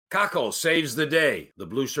Kakko saves the day. The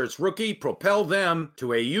Blue Shirts rookie propelled them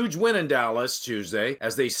to a huge win in Dallas Tuesday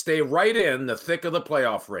as they stay right in the thick of the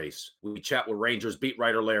playoff race. We chat with Rangers beat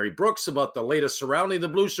writer Larry Brooks about the latest surrounding the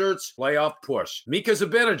Blue Shirts playoff push. Mika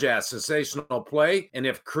Zibanejad's sensational play, and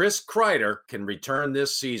if Chris Kreider can return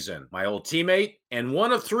this season. My old teammate and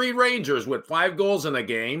one of 3 Rangers with 5 goals in a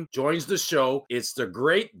game joins the show. It's the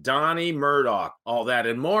great Donnie Murdoch. All that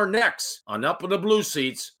and more next on Up in the Blue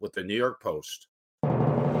Seats with the New York Post.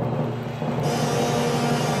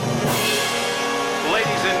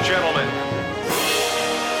 Ladies and gentlemen,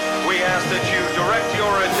 we ask that you direct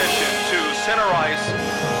your attention to center ice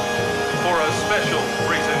for a special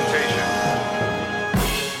presentation.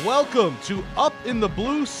 Welcome to Up in the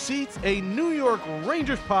Blue Seats, a New York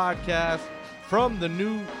Rangers podcast from the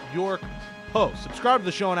New York Post. Subscribe to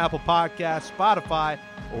the show on Apple Podcasts, Spotify,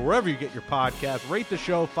 or wherever you get your podcasts. Rate the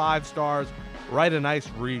show 5 stars. Write a nice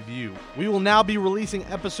review. We will now be releasing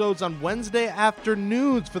episodes on Wednesday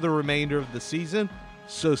afternoons for the remainder of the season,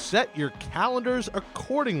 so set your calendars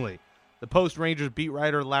accordingly. The Post Rangers beat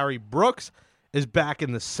writer Larry Brooks is back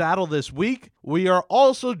in the saddle this week. We are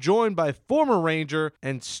also joined by former Ranger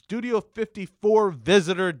and Studio 54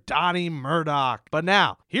 visitor Donnie Murdoch. But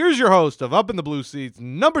now, here's your host of Up in the Blue Seats,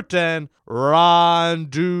 number 10, Ron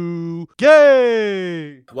Duguay.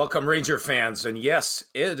 Welcome, Ranger fans. And yes,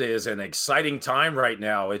 it is an exciting time right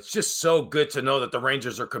now. It's just so good to know that the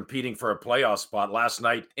Rangers are competing for a playoff spot. Last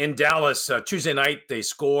night in Dallas, Tuesday night, they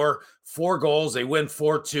score 4 goals. They win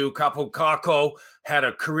 4-2. Kaapo Kakko had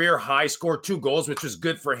a career high, scored 2 goals, which was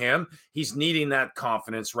good for him. He's needing that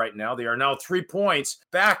confidence right now. They are now 3 points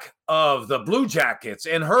back of the Blue Jackets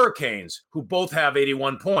and Hurricanes, who both have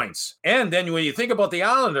 81 points. And then when you think about the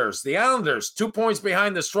Islanders 2 points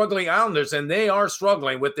behind the struggling Islanders, and they are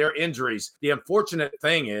struggling with their injuries. The unfortunate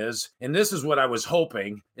thing is, and this is what I was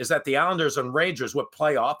hoping, is that the Islanders and Rangers would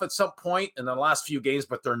play off at some point in the last few games,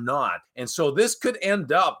 but they're not. And so this could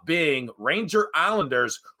end up being Ranger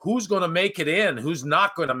Islanders. Who's going to make it in? Who's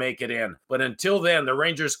not going to make it in? But until then, the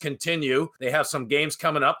Rangers continue. They have some games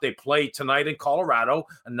coming up. They play tonight in Colorado,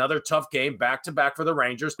 another tough game back-to-back for the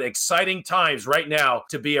Rangers. The exciting times right now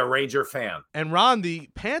to be a Ranger fan. And Ron, the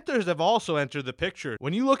Panthers have also entered the picture.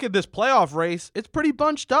 When you look at this playoff race, it's pretty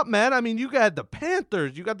bunched up, man. I mean, you got the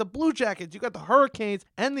Panthers, you got the Blue Jackets, you got the Hurricanes,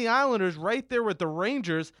 and the Islanders right there with the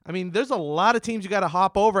Rangers. I mean, there's a lot of teams you got to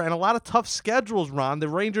hop over and a lot of tough schedules, Ron. The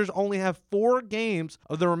Rangers only have 4 games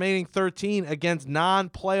of the remaining 13 against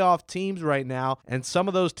non-playoff teams right now, and some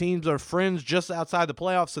of those teams are fringe just outside the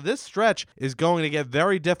playoffs, so this stretch is going to get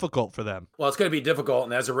very difficult for them. Well, it's going to be difficult,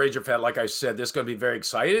 and as a Ranger fan, like I said, this is going to be very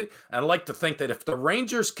exciting. And I'd like to think that if the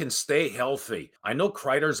Rangers can stay healthy, I know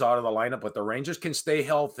Kreider's out of the lineup, but the Rangers can stay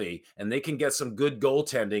healthy and they can get some good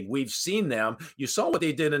goaltending. We've seen them. You saw what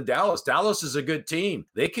they did in Dallas. Dallas is a good team.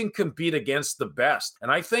 They can compete against the best.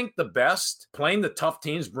 And I think the best, playing the tough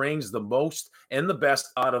teams, brings the most and the best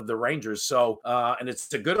out of the Rangers. So, and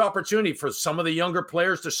it's a good opportunity for some of the younger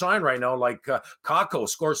players to shine right now, like Kakko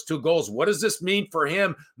scores 2 goals. What does this mean for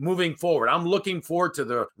him moving forward? I'm looking forward to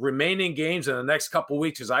the remaining games in the next couple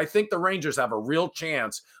weeks because I think the Rangers have a real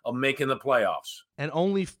chance of making the playoffs. And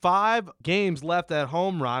only 5 games left at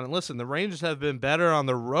home, Ron. And listen, the Rangers have been better on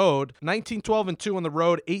the road. 19-12-2 on the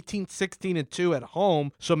road, 18-16-2 at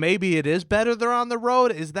home. So maybe it is better they're on the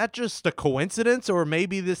road. Is that just a coincidence? Or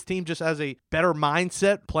maybe this team just has a better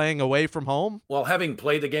mindset playing away from home? Well, having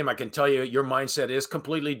played the game, I can tell you your mindset is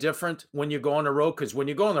completely different when you go on the road. Because when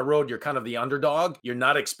you go on the road, you're kind of the underdog. You're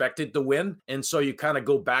not expected to win. And so you kind of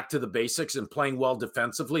go back to the basics, and playing well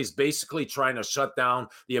defensively is basically trying to shut down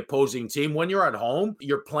the opposing team. When you're at home,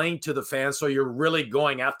 you're playing to the fans, so you're really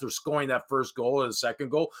going after scoring that first goal or the second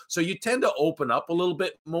goal. So you tend to open up a little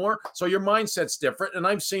bit more. So your mindset's different. And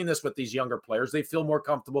I've seen this with these younger players. They feel more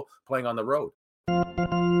comfortable playing on the road.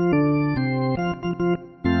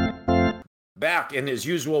 Back in his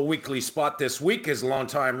usual weekly spot this week is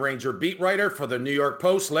longtime Ranger beat writer for the New York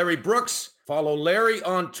Post, Larry Brooks. Follow Larry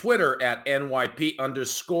on Twitter at NYP_Brooksy.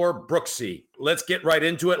 Let's get right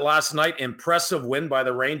into it. Last night, impressive win by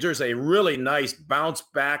the Rangers. A really nice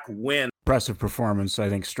bounce-back win. Impressive performance, I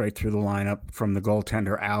think, straight through the lineup from the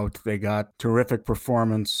goaltender out. They got terrific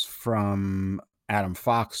performance from Adam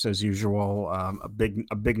Fox, as usual. A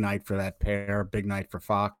big night for that pair. Big night for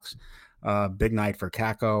Fox. Big night for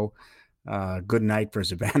Kakko. Good night for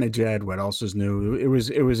Zibanejad. What else is new? It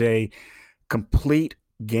was a complete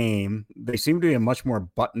game. They seem to be a much more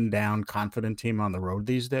buttoned down, confident team on the road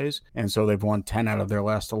these days. And so they've won 10 out of their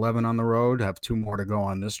last 11 on the road, have 2 more to go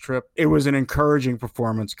on this trip. It was an encouraging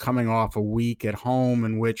performance coming off a week at home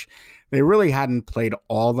in which They really hadn't played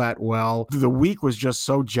all that well. The week was just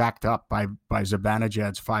so jacked up by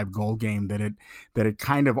Zibanejad's 5-goal game that it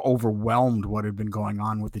kind of overwhelmed what had been going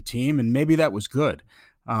on with the team, and maybe that was good.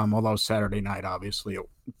 Although Saturday night, obviously, it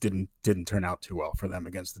didn't turn out too well for them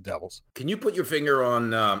against the Devils. Can you put your finger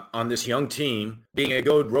on this young team being a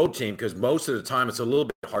good road team? Because most of the time it's a little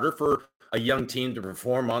bit harder for a young team to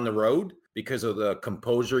perform on the road because of the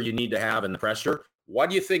composure you need to have and the pressure. Why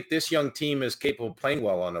do you think this young team is capable of playing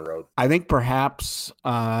well on the road? I think perhaps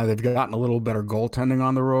they've gotten a little better goaltending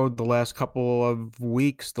on the road the last couple of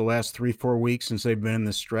weeks, the last 3-4 weeks since they've been in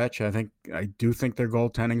this stretch. I do think their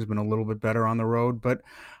goaltending has been a little bit better on the road. But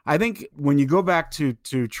I think when you go back to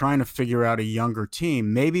trying to figure out a younger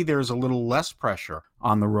team, maybe there's a little less pressure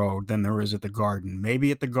on the road than there is at the Garden. Maybe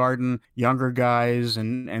at the Garden, younger guys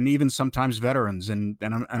and even sometimes veterans, and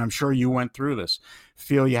I'm sure you went through this,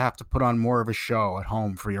 feel you have to put on more of a show at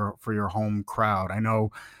home for your home crowd. I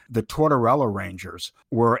know the Tortorella Rangers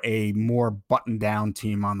were a more buttoned down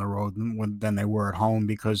team on the road than they were at home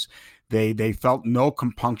because they felt no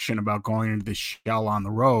compunction about going into the shell on the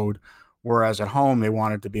road. Whereas at home, they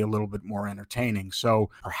wanted to be a little bit more entertaining.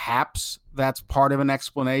 So perhaps that's part of an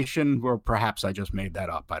explanation, or perhaps I just made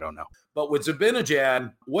that up. I don't know. But with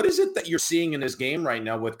Zibanejad, what is it that you're seeing in his game right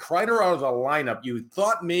now? With Kreider out of the lineup, you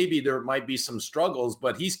thought maybe there might be some struggles,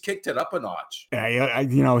 but he's kicked it up a notch. Yeah,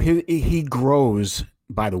 he grows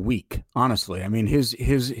by the week, honestly. I mean,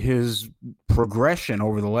 his progression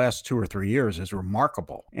over the last 2 or 3 years is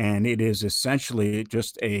remarkable, and it is essentially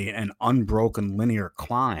just an unbroken linear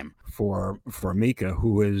climb for Mika,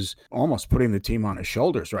 who is almost putting the team on his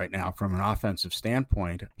shoulders right now from an offensive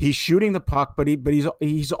standpoint. He's shooting the puck, but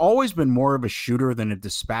he's always been more of a shooter than a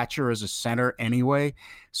dispatcher as a center anyway.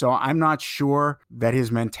 So I'm not sure that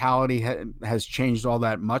his mentality has changed all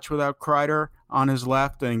that much without Kreider on his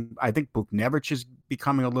left. And I think Buchnevich is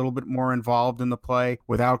becoming a little bit more involved in the play.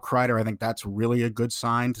 Without Kreider, I think that's really a good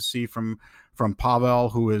sign to see from Pavel,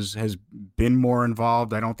 who has been more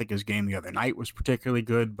involved. I don't think his game the other night was particularly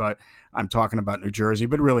good, but I'm talking about New Jersey,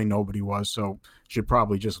 but really nobody was, so should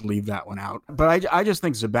probably just leave that one out. But I just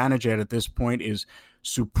think Zibanejad at this point is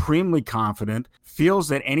supremely confident, feels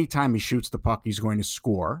that anytime he shoots the puck, he's going to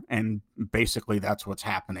score, and basically that's what's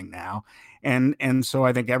happening now. And so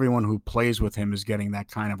I think everyone who plays with him is getting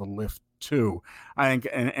that kind of a lift too. I think,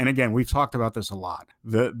 and again, we've talked about this a lot.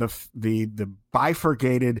 The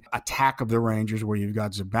bifurcated attack of the Rangers, where you've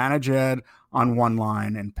got Zibanejad on one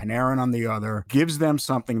line and Panarin on the other, gives them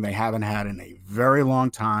something they haven't had in a very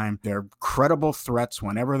long time. They're credible threats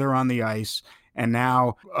whenever they're on the ice. And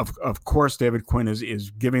now, of course, David Quinn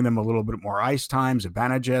is giving them a little bit more ice time.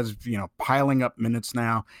 Zibanejad's, piling up minutes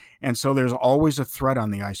now. And so there's always a threat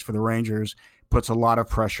on the ice for the Rangers, puts a lot of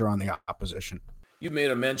pressure on the opposition. You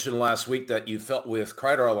made a mention last week that you felt with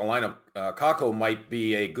Kreider on the lineup, Kakko might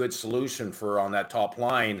be a good solution for on that top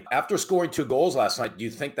line. After scoring 2 goals last night, do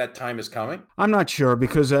you think that time is coming? I'm not sure,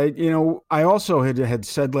 because I also had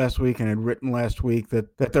said last week and had written last week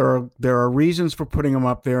that there are reasons for putting him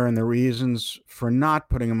up there and the reasons for not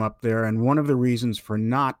putting him up there. And one of the reasons for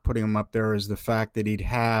not putting him up there is the fact that he'd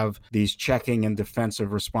have these checking and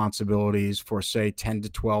defensive responsibilities for, say, 10 to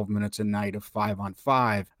 12 minutes a night of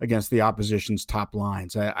 5-on-5 against the opposition's top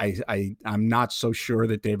lines. I'm not so sure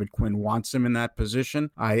that David Quinn wants him in that position.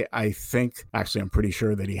 I think, actually, I'm pretty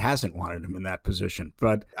sure that he hasn't wanted him in that position.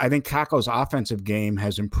 But I think Kakko's offensive game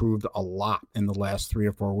has improved a lot in the last 3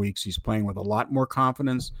 or 4 weeks. He's playing with a lot more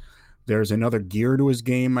confidence. There's another gear to his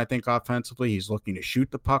game, I think, offensively. He's looking to shoot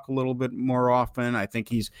the puck a little bit more often. I think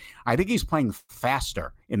he's playing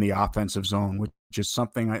faster in the offensive zone, which is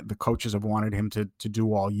something the coaches have wanted him to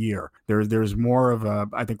do all year. There's more of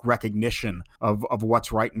I think, recognition of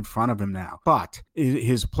what's right in front of him now. But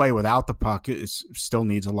his play without the puck still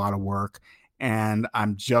needs a lot of work. And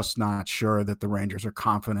I'm just not sure that the Rangers are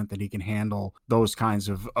confident that he can handle those kinds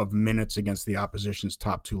of minutes against the opposition's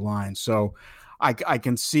top 2 lines. So I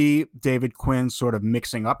can see David Quinn sort of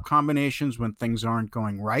mixing up combinations when things aren't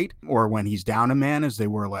going right, or when he's down a man, as they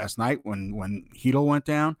were last night when Hedl went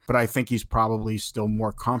down. But I think he's probably still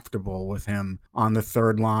more comfortable with him on the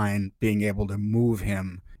third line, being able to move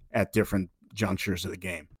him at different junctures of the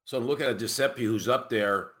game. So look at Giuseppe, who's up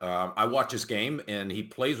there. I watch his game, and he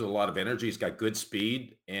plays with a lot of energy. He's got good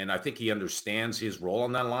speed, and I think he understands his role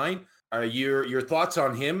on that line. Your thoughts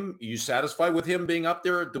on him? Are you satisfied with him being up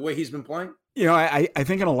there the way he's been playing? I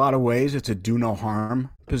think in a lot of ways it's a do no harm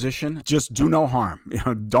position. Just do no harm.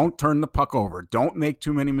 Don't turn the puck over. Don't make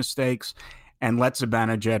too many mistakes. and let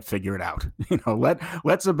Zibanejad figure it out. Let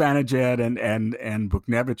Zibanejad and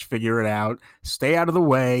Buchnevich figure it out. Stay out of the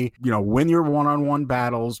way. Win your one-on-one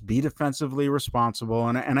battles. Be defensively responsible.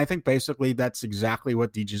 And I think basically that's exactly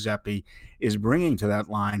what Di Giuseppe is bringing to that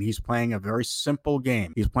line. He's playing a very simple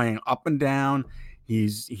game. He's playing up and down. He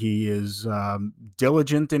is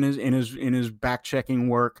diligent in his back checking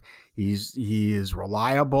work. He is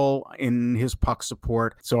reliable in his puck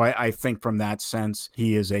support. So I think from that sense,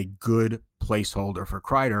 he is a good placeholder for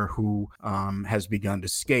Kreider, who has begun to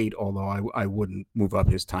skate, although I wouldn't move up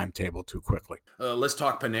his timetable too quickly. Let's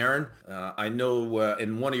talk Panarin. I know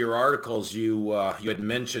in one of your articles you had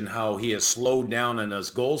mentioned how he has slowed down in his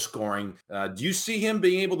goal scoring. Do you see him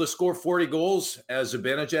being able to score 40 goals as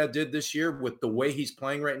Zibanejad did this year with the way he's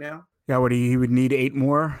playing right now? Yeah, he would need 8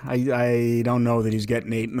 more. I don't know that he's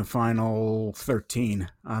getting 8 in the final 13.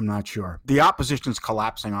 I'm not sure. The opposition's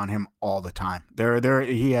collapsing on him all the time.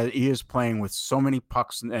 He is playing with so many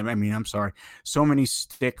pucks. So many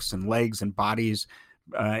sticks and legs and bodies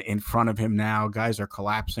in front of him now. Guys are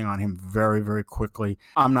collapsing on him very, very quickly.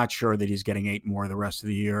 I'm not sure that he's getting 8 more the rest of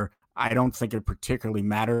the year. I don't think it particularly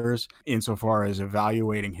matters insofar as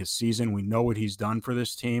evaluating his season. We know what he's done for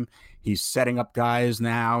this team. He's setting up guys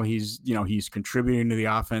now. He's contributing to the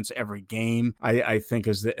offense every game. I think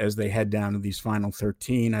as they head down to these final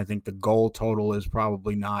 13, I think the goal total is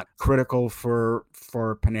probably not critical for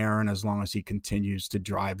Panarin as long as he continues to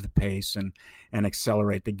drive the pace and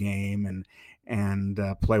accelerate the game and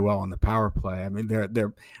play well on the power play. I mean,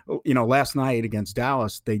 they're last night against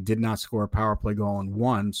Dallas, they did not score a power play goal and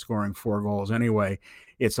won, scoring 4 goals anyway.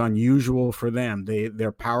 It's unusual for them.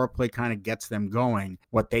 Their power play kind of gets them going.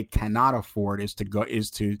 What they cannot afford is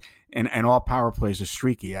and all power plays are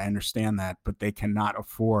streaky. I understand that, but they cannot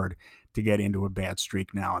afford to get into a bad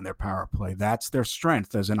streak now in their power play. That's their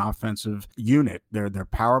strength as an offensive unit. Their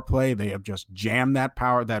power play, they have just jammed that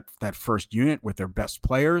first unit with their best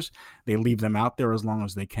players. They leave them out there as long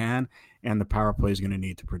as they can, and the power play is going to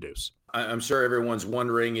need to produce. I'm sure everyone's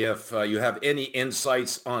wondering if you have any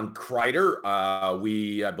insights on Kreider.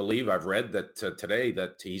 I believe I've read that today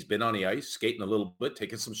that he's been on the ice, skating a little bit,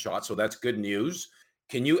 taking some shots, so that's good news.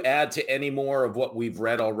 Can you add to any more of what we've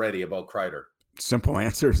read already about Kreider? Simple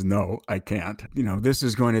answer is no, I can't. This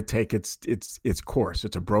is going to take its course.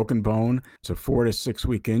 It's a broken bone. It's a 4 to 6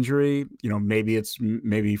 week injury.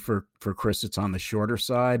 Maybe for Chris it's on the shorter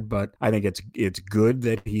side, but I think it's good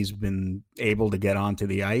that he's been able to get onto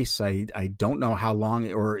the ice. I don't know how long,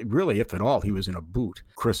 or really if at all, he was in a boot.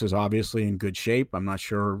 Chris is obviously in good shape. I'm not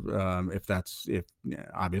sure if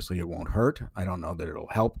obviously it won't hurt. I don't know that it'll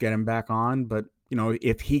help get him back on, but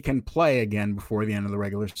if he can play again before the end of the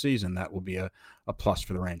regular season, that will be a plus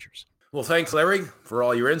for the Rangers. Well, thanks, Larry, for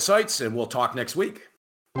all your insights, and we'll talk next week.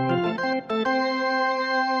 Number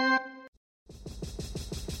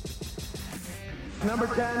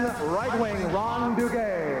 10, right wing, Ron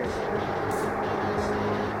Duguay.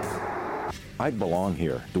 I belong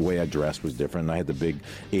here. The way I dressed was different. I had the big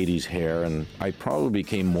 80s hair, and I probably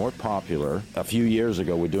became more popular a few years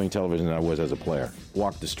ago with doing television than I was as a player.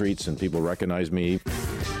 Walked the streets and people recognized me.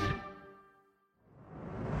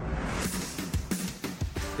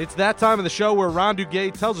 It's that time of the show where Ron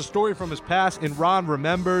Duguay tells a story from his past and Ron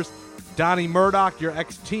remembers. Donnie Murdoch, your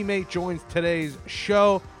ex-teammate, joins today's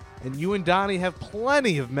show, and you and Donnie have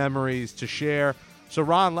plenty of memories to share. So,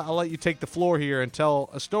 Ron, I'll let you take the floor here and tell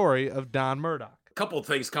a story of Don Murdoch. A couple of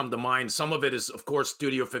things come to mind. Some of it is, of course,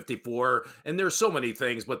 Studio 54, and there's so many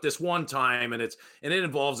things, but this one time, and it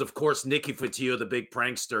involves, of course, Nicky Fotiu, the big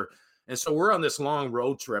prankster. And so we're on this long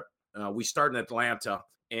road trip. We start in Atlanta,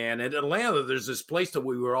 and in Atlanta, there's this place that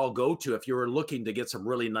we would all go to if you were looking to get some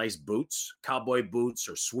really nice boots, cowboy boots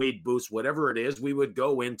or suede boots, whatever it is. We would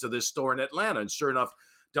go into this store in Atlanta, and sure enough,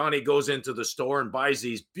 Donnie goes into the store and buys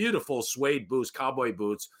these beautiful suede boots, cowboy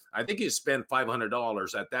boots. I think he spent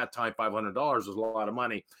 $500. At that time, $500 was a lot of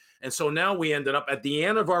money. And so now we ended up at the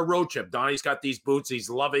end of our road trip. Donnie's got these boots. He's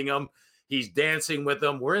loving them. He's dancing with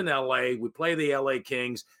them. We're in L.A. We play the L.A.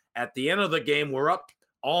 Kings. At the end of the game, we're up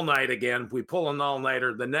all night again. We pull an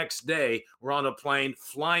all-nighter. The next day, we're on a plane,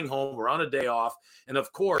 flying home. We're on a day off. And,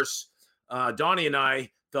 of course, Donnie and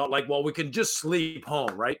I felt like, well, we can just sleep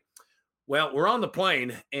home, right? Well, we're on the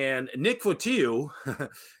plane, and Nick Fotiu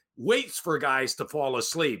waits for guys to fall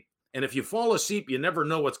asleep. And if you fall asleep, you never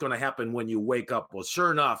know what's going to happen when you wake up. Well,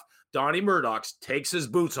 sure enough, Donnie Murdoch takes his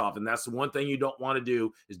boots off, and that's the one thing you don't want to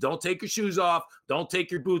do is don't take your shoes off. Don't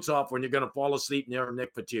take your boots off when you're going to fall asleep near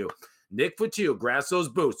Nick Fotiu. Nick Fotiu grabs those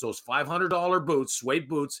boots, those $500 boots, suede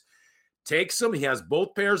boots, takes them. He has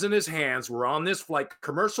both pairs in his hands. We're on this flight,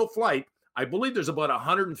 commercial flight. I believe there's about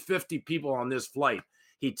 150 people on this flight.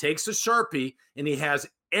 he takes a Sharpie and he has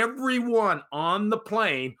everyone on the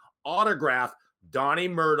plane autograph Donnie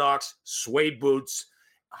Murdoch's suede boots,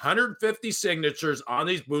 150 signatures on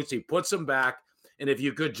these boots. He puts them back. And if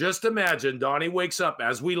you could just imagine, Donnie wakes up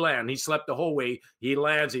as we land. He slept the whole way. He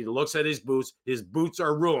lands. He looks at his boots. His boots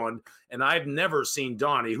are ruined. And I've never seen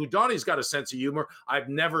Donnie, Donnie's got a sense of humor. I've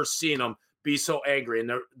never seen him be so angry.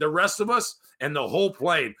 And the rest of us and the whole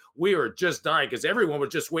plane, we were just dying because everyone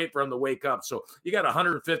would just wait for him to wake up. So you got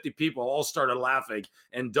 150 people all started laughing.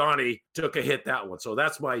 And Donnie took a hit that one. So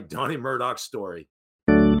that's my Donnie Murdoch story.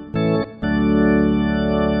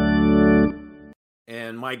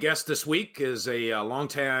 And my guest this week is a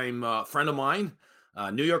longtime friend of mine,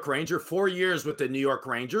 New York Ranger, 4 years with the New York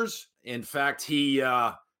Rangers. In fact, he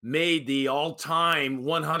made the all-time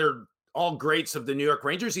 100 all-greats of the New York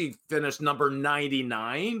Rangers. He finished number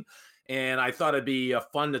 99. And I thought it'd be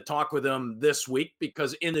fun to talk with him this week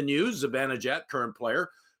because in the news, Zibanejad, current player,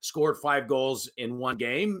 scored 5 goals in one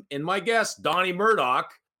game. And my guest, Donnie Murdoch,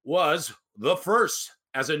 was the first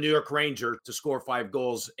as a New York Ranger to score 5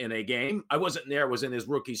 goals in a game. I wasn't there. It was in his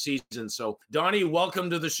rookie season. So, Donnie, welcome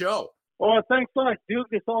to the show. Oh, thanks a lot, Duke.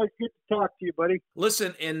 It's always good to talk to you, buddy.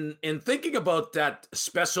 Listen, in thinking about that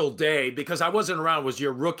special day, because I wasn't around, it was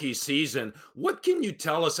your rookie season, what can you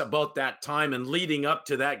tell us about that time and leading up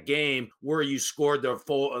to that game where you scored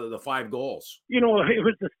the 5 goals? You know, it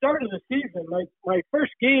was the start of the season. My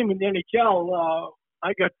first game in the NHL,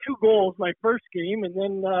 I got 2 goals my first game, and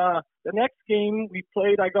then the next game we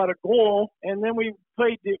played, I got a goal, and then we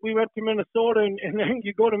went to Minnesota, and then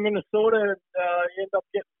you go to Minnesota and you end up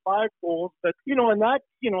getting 5 goals. But, you know, and that,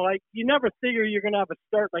 you know, like you never figure you're going to have a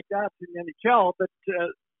start like that in the NHL. But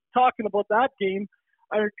talking about that game,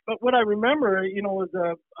 what I remember, you know, was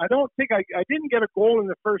I don't think I didn't get a goal in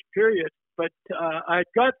the first period, but I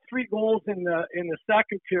got 3 goals in the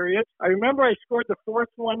second period. I remember I scored the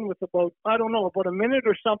 4th one with about a minute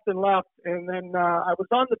or something left, and then I was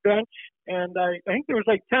on the bench, and I think there was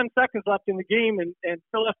like 10 seconds left in the game, and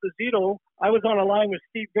Phil Esposito, I was on a line with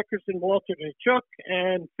Steve Vickerson, Walter Nichuk,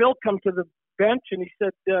 and Phil come to the bench, and he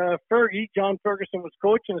said, Fergie, John Ferguson was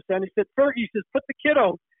coaching us, and he said, Fergie, he says, put the kid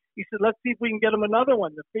out. He said, let's see if we can get him another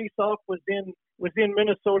one. The face-off was in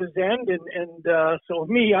Minnesota's end, and so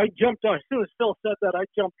I jumped on. As soon as Phil said that, I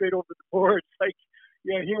jumped right over the boards. Like,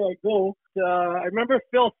 yeah, here I go. I remember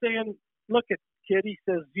Phil saying, look at kid, he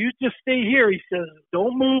says, you just stay here. He says,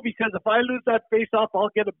 don't move. He says, if I lose that face-off, I'll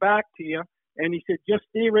get it back to you. And he said, just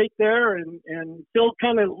stay right there. And Phil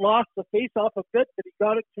kind of lost the face-off a bit, but he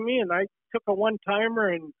got it to me, and I took a one-timer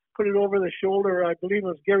and put it over the shoulder. I believe it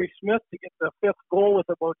was Gary Smith to get the 5th goal with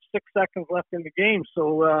about 6 seconds left in the game.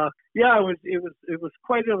 So it was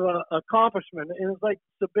quite an accomplishment. And it was like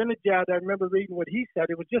Zibanejad. I remember reading what he said.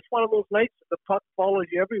 It was just one of those nights that the puck follows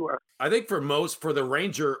you everywhere. I think for the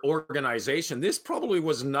Ranger organization, this probably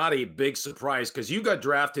was not a big surprise because you got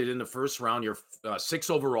drafted in the first round. You're 6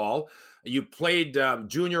 overall. You played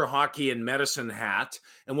junior hockey in Medicine Hat.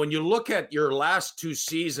 And when you look at your last 2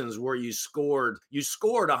 seasons where you scored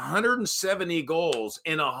 170 goals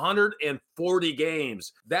in 140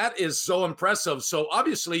 games. That is so impressive. So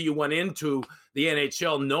obviously you went into the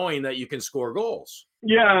NHL knowing that you can score goals.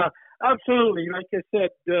 Yeah, absolutely. Like I said,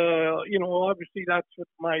 you know, obviously that's what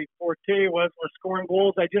my forte was scoring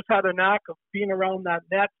goals. I just had a knack of being around that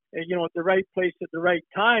net, you know, at the right place at the right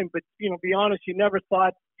time. But, you know, be honest, you never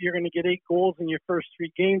thought you're going to get 8 goals in your first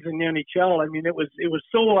 3 games in the NHL. I mean, it was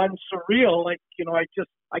so unsurreal. Like, you know, I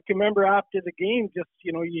can remember after the game, just,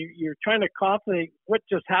 you know, you're trying to contemplate what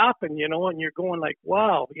just happened, you know, and you're going like,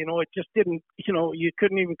 wow, you know, it just didn't, you know, you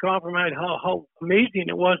couldn't even comprehend how amazing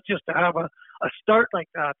it was just to have a start like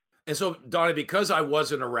that. And so, Donnie, because I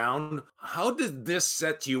wasn't around, how did this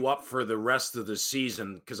set you up for the rest of the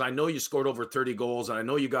season? Because I know you scored over 30 goals, and I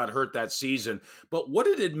know you got hurt that season. But what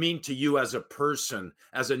did it mean to you as a person,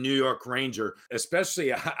 as a New York Ranger?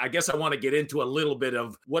 Especially, I guess I want to get into a little bit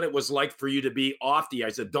of what it was like for you to be off the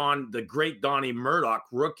ice. The great Donnie Murdoch,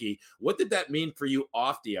 rookie. What did that mean for you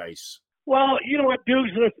off the ice? Well, you know what,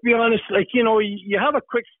 dudes, let's be honest, like, you know, you have a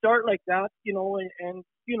quick start like that, you know, and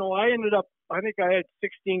you know, I think I had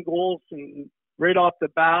 16 goals and right off the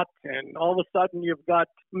bat, and all of a sudden you've got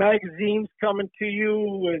magazines coming to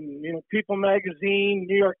you, and, you know, People Magazine,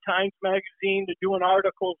 New York Times Magazine, they're doing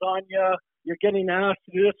articles on you. You're getting asked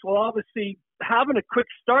to do this. Well, obviously, having a quick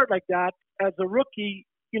start like that as a rookie,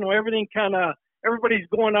 you know, everybody's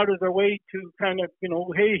going out of their way to kind of, you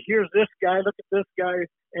know, hey, here's this guy, look at this guy.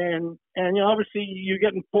 And you know, obviously you're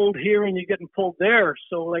getting pulled here and you're getting pulled there.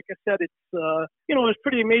 So like I said, it's, you know, it's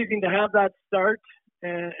pretty amazing to have that start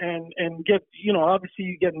and get, you know, obviously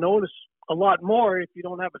you get noticed a lot more if you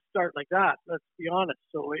don't have a start like that. Let's be honest.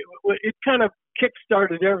 So it kind of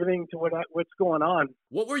kick-started everything to what's going on.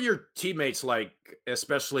 What were your teammates like,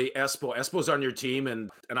 especially Espo? Espo's on your team, and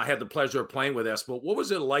I had the pleasure of playing with Espo. What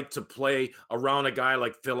was it like to play around a guy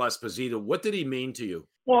like Phil Esposito? What did he mean to you?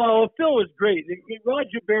 Well, Phil was great. Rod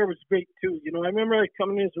Gilbert was great too. You know, I remember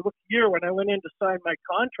coming in as a rookie year when I went in to sign my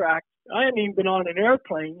contract. I hadn't even been on an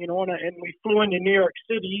airplane, you know, and we flew into New York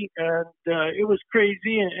City, and it was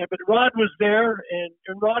crazy. But Rod was there,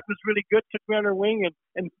 and Rod was really good, took me under wing,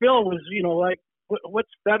 and Phil was, you know, like, what's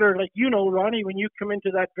better, like, you know, Ronnie, when you come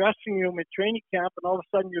into that dressing room at training camp and all of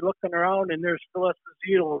a sudden you're looking around and there's Phil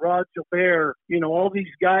Esposito, Rod Gilbert, you know, all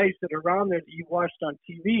these guys that are around there that you watched on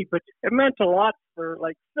TV. But it meant a lot for,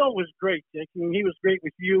 like, Phil was great. I mean, he was great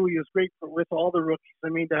with you. He was great with all the rookies. I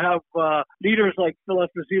mean, to have leaders like Phil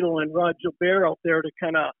Esposito and Rod Gilbert out there to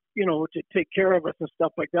kind of, you know, to take care of us and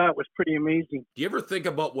stuff like that was pretty amazing. Do you ever think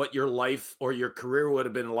about what your life or your career would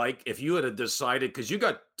have been like if you had decided, because you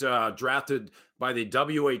got drafted by the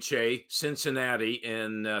WHA Cincinnati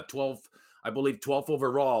in 12th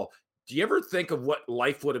overall. Do you ever think of what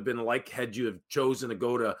life would have been like had you have chosen to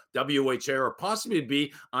go to WHA or possibly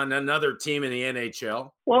be on another team in the NHL?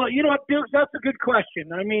 Well, you know what, that's a good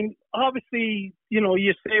question. I mean, obviously, you know,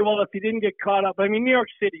 you say, well, if you didn't get caught up, I mean, New York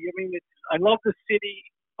City, I mean, I love the city.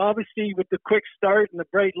 Obviously, with the quick start and the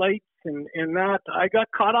bright lights and that, I got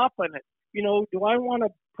caught up in it. You know, do I want to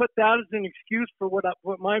put that as an excuse for what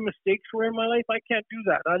my mistakes were in my life? I can't do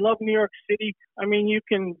that. I love New York City. I mean, you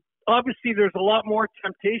can obviously there's a lot more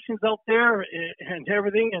temptations out there and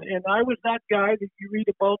everything, and I was that guy that you read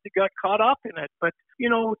about that got caught up in it. But you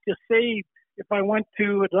know, to say if I went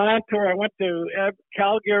to Atlanta or I went to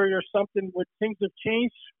Calgary or something, would things have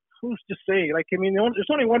changed? Who's to say? Like, I mean, there's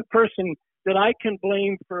only one person that I can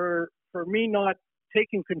blame for me not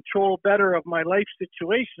taking control better of my life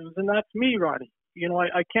situations, and that's me, Ronnie. You know,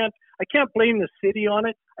 I can't blame the city on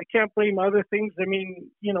it. I can't blame other things. I mean,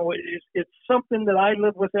 you know, it's something that I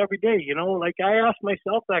live with every day. You know, like I ask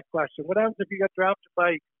myself that question: what happens if you got drafted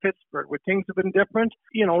by Pittsburgh? Would things have been different?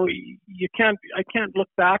 You know, I can't look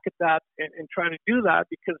back at that and try to do that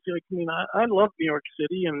because, like, I mean, I love New York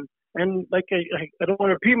City and like I don't want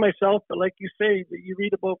to repeat myself, but like you say, that you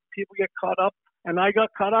read about people get caught up, and I got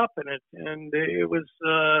caught up in it, and it was.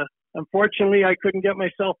 Unfortunately, I couldn't get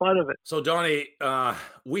myself out of it. So, Donnie,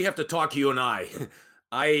 we have to talk, you and I.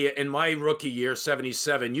 In my rookie year,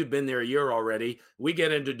 77, you've been there a year already. We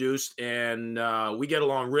get introduced and we get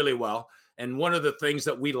along really well. And one of the things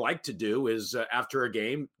that we like to do is after a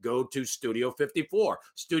game, go to Studio 54.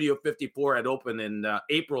 Studio 54 had opened in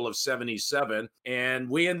April of 77, and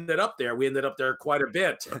we ended up there. We ended up there quite a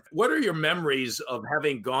bit. What are your memories of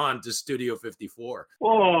having gone to Studio 54?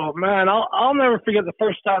 Oh, man, I'll never forget the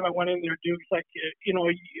first time I went in there, dude. It's like, you know,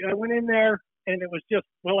 I went in there, and it was just,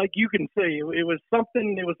 well, like you can say, it was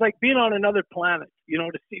something, it was like being on another planet, you know,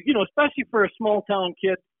 to see, you know, especially for a small town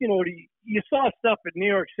kid, you know, you saw stuff in New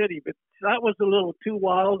York City, but that was a little too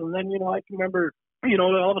wild. And then, you know, I can remember, you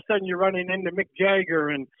know, all of a sudden you're running into Mick Jagger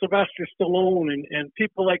and Sylvester Stallone and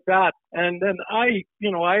people like that. And then I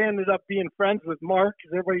ended up being friends with Mark,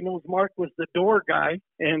 because everybody knows Mark was the door guy.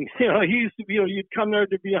 And, you know, he used to be, you know, you'd come there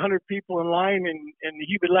to be 100 people in line and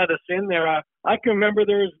he would let us in there. I can remember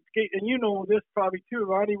there was, and you know this probably too,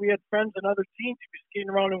 Ronnie, we had friends on other teams who were skating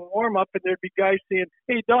around in warm up, and there'd be guys saying,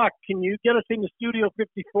 "Hey, Doc, can you get us into Studio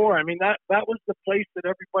 54? I mean, that was the place that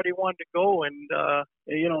everybody wanted to go. And,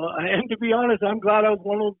 you know, and to be honest, I'm glad I was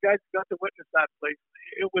one of those guys who got to witness that place.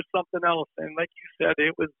 It was something else. And like you said,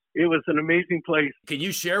 it was an amazing place. Can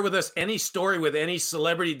you share with us any story with any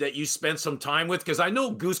celebrity that you spent some time with? Because I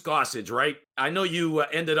know Goose Gossage, right? I know you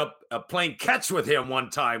ended up playing catch with him one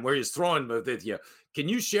time where he's throwing with you. Can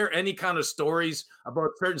you share any kind of stories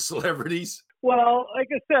about certain celebrities? Well, like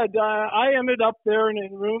I said, I ended up there and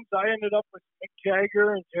in rooms. I ended up with Mick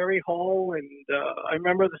Jagger and Jerry Hall, and I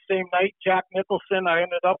remember the same night, Jack Nicholson. I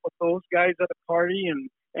ended up with those guys at a party,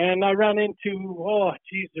 and I ran into,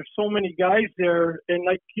 there's so many guys there. And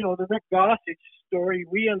like, you know, the Rick Gossage story,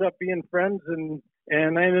 we ended up being friends, and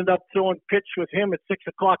I ended up throwing pitch with him at 6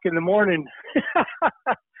 o'clock in the morning.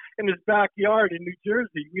 In his backyard in New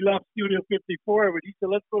Jersey. We left Studio 54, but he said,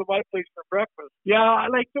 "Let's go to my place for breakfast." Yeah,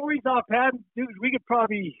 like stories offhand, dude, we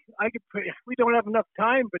don't have enough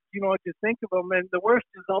time, but you know, to think of them. And the worst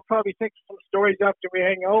is I'll probably think of some stories after we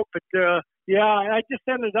hang out, but yeah, I just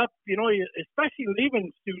ended up, you know, especially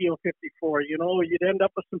leaving Studio 54, you know, you'd end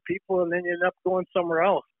up with some people and then you end up going somewhere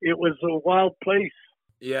else. It was a wild place.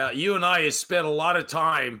 Yeah, you and I have spent a lot of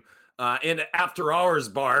time in after hours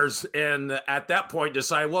bars. And at that point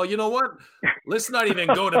decide, well, you know what? Let's not even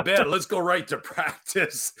go to bed. Let's go right to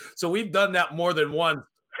practice. So we've done that more than once.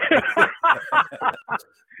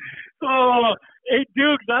 Oh, hey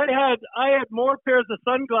Dukes, I had more pairs of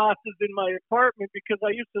sunglasses in my apartment because I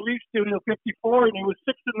used to leave Studio 54 and it was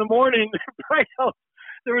 6 a.m. right out.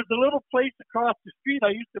 There was a little place across the street. I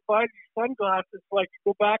used to buy these sunglasses so I could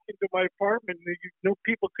go back into my apartment and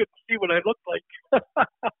people couldn't see what I looked like.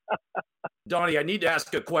 Donnie, I need to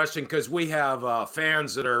ask a question because we have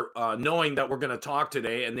fans that are knowing that we're going to talk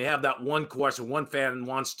today, and they have that one question. One fan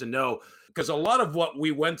wants to know, because a lot of what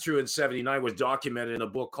we went through in 79 was documented in a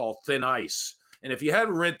book called Thin Ice. And if you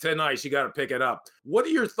hadn't read Thin Ice, you got to pick it up. What are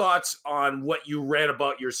your thoughts on what you read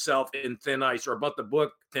about yourself in Thin Ice, or about the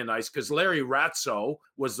book Thin Ice? Because Larry Ratso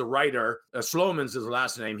was the writer. Sloman's his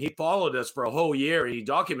last name. He followed us for a whole year and he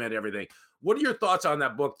documented everything. What are your thoughts on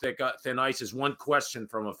that book, Thin Ice? Is one question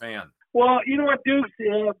from a fan. Well, you know what, Dukes?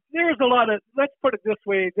 There's a lot of, let's put it this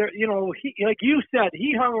way. There, he, like you said,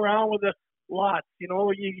 he hung around with us lots.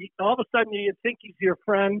 All of a sudden you think he's your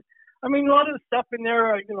friend. I mean, a lot of the stuff in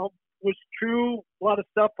there, was true. A lot of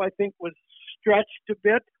stuff I think was stretched a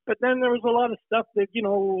bit. But then there was a lot of stuff that,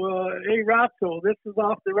 hey, Ratso, this is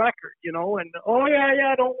off the record, and, oh,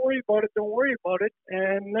 yeah, don't worry about it.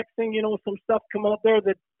 And next thing you know, some stuff come out there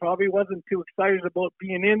that probably wasn't too excited about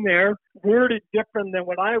being in there, worded different than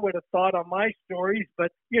what I would have thought on my stories.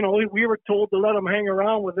 But, we were told to let them hang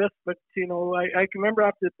around with this. But, I can remember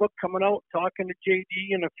after the book coming out, talking to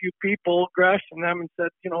JD and a few people, Gresh and them, and said,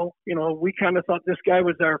 we kind of thought this guy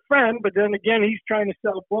was our friend. But then again, he's trying to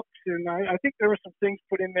sell books. And I think there were some things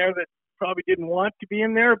put in there that probably didn't want to be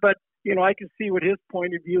in there, but I can see what his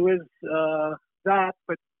point of view is,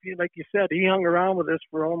 but like you said, he hung around with us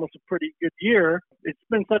for almost a pretty good year. It's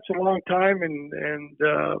been such a long time, and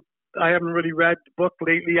I haven't really read the book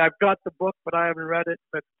lately. I've got the book, but I haven't read it.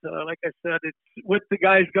 But like I said, it's what the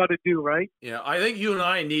guy's got to do, right? Yeah, I think you and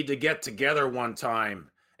I need to get together one time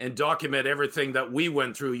and document everything that we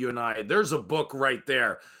went through, you and I. There's a book right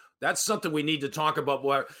there. That's something we need to talk about.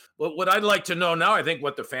 What I'd like to know now, I think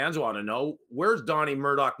what the fans want to know, where's Donnie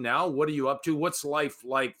Murdoch now? What are you up to? What's life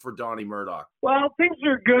like for Donnie Murdoch? Well, things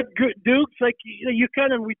are good, Dukes. Like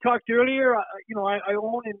we talked earlier, I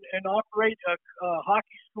own and operate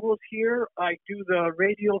hockey schools here. I do the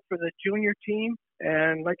radio for the junior team.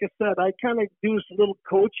 And like I said, I kind of do a little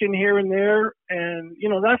coaching here and there. And,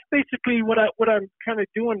 that's basically what I'm kind of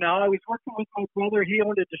doing now. I was working with my brother. He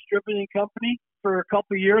owned a distributing company for a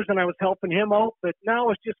couple of years, and I was helping him out. But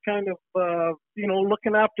now it's just kind of,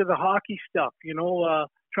 looking after the hockey stuff,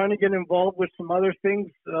 trying to get involved with some other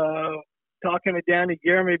things, talking to Danny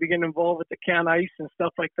Gare, maybe getting involved with the Can Ice and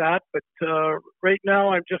stuff like that. But right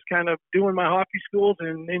now I'm just kind of doing my hockey schools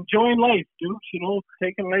and enjoying life, Dukes,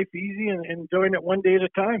 taking life easy and enjoying it one day at a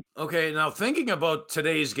time. Okay, now thinking about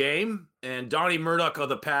today's game and Donnie Murdoch of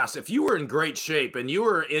the past, if you were in great shape and you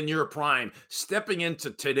were in your prime, stepping into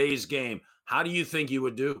today's game, how do you think you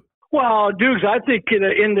would do? Well, Dukes, I think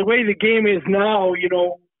in the way the game is now,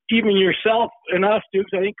 even yourself and us,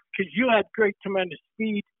 Dukes, I think because you had great, tremendous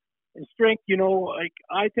speed and strength,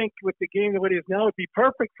 I think with the game the way it is now, it'd be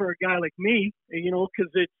perfect for a guy like me,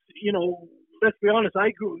 because it's, let's be honest,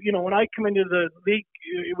 I grew, when I come into the league,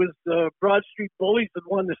 it was the Broad Street Bullies that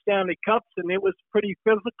won the Stanley Cups, and it was pretty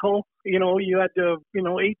physical. You had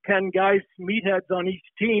 8-10 guys, meatheads on each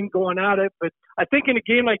team going at it. But I think in a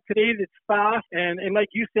game like today that's fast and like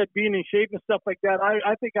you said, being in shape and stuff like that,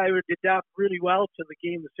 I think I would adapt really well to the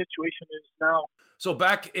game the situation is now. So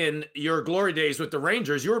back in your glory days with the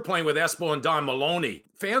Rangers, you were playing with Espo and Don Maloney.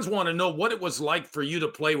 Fans want to know what it was like for you to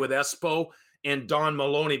play with Espo and Don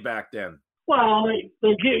Maloney back then. Well,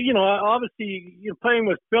 obviously, playing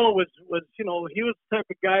with Phil was he was the type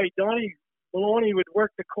of guy. Donnie Maloney would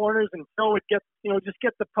work the corners, and Phil would get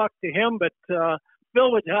the puck to him. But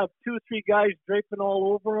Phil would have 2 or 3 guys draping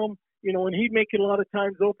all over him, and he'd make it a lot of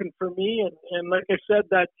times open for me. And like I said,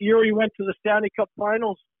 that year he went to the Stanley Cup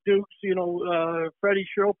Finals, Dukes. Freddie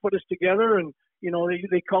Sherrill put us together, and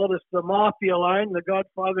they called us the Mafia Line, the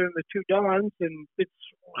Godfather and the Two Dons, and it's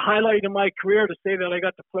highlight in my career to say that I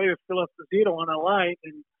got to play with Phil Esposito on a line,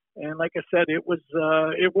 and like I said, it was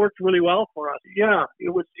it worked really well for us. Yeah, it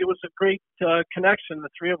was a great connection, the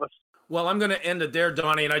three of us. Well, I'm going to end it there,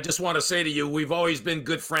 Donnie, and I just want to say to you, we've always been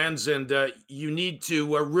good friends, and you need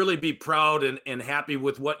to really be proud and happy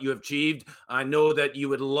with what you have achieved. I know that you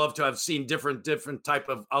would love to have seen different type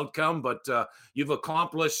of outcome, but you've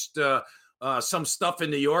accomplished some stuff in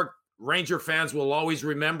New York, Ranger fans will always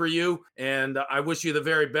remember you, and I wish you the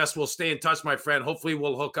very best. We'll stay in touch, my friend. Hopefully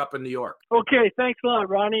we'll hook up in New York. Okay, thanks a lot,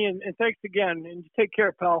 Ronnie, and thanks again. And take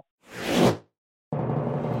care, pal.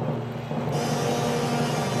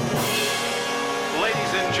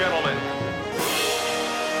 Ladies and gentlemen,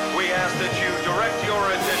 we ask that you direct your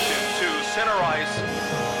attention to center ice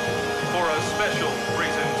for a special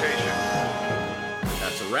presentation.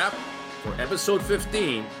 That's a wrap for episode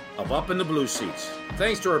 15 of Up in the Blue Seats.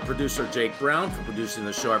 Thanks to our producer, Jake Brown, for producing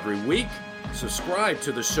the show every week. Subscribe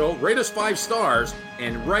to the show, rate us 5 stars,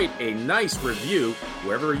 and write a nice review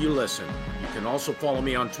wherever you listen. You can also follow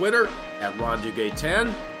me on Twitter at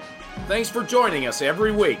RonDuguay10. Thanks for joining us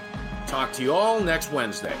every week. Talk to you all next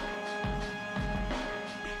Wednesday.